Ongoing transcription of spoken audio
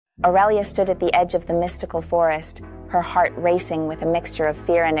Aurelia stood at the edge of the mystical forest, her heart racing with a mixture of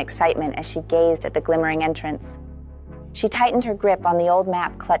fear and excitement as she gazed at the glimmering entrance. She tightened her grip on the old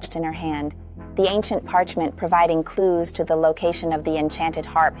map clutched in her hand, the ancient parchment providing clues to the location of the enchanted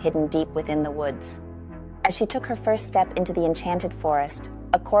harp hidden deep within the woods. As she took her first step into the enchanted forest,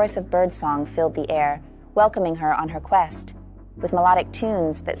 a chorus of birdsong filled the air, welcoming her on her quest, with melodic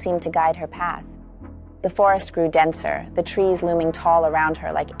tunes that seemed to guide her path. The forest grew denser, the trees looming tall around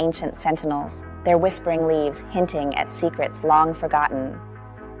her like ancient sentinels, their whispering leaves hinting at secrets long forgotten.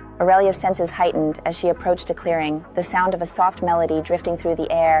 Aurelia's senses heightened as she approached a clearing, the sound of a soft melody drifting through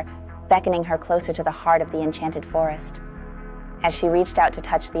the air, beckoning her closer to the heart of the enchanted forest. As she reached out to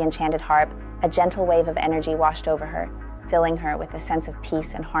touch the enchanted harp, a gentle wave of energy washed over her, filling her with a sense of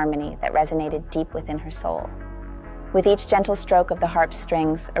peace and harmony that resonated deep within her soul. With each gentle stroke of the harp's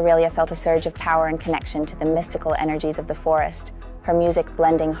strings, Aurelia felt a surge of power and connection to the mystical energies of the forest, her music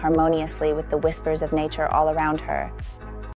blending harmoniously with the whispers of nature all around her.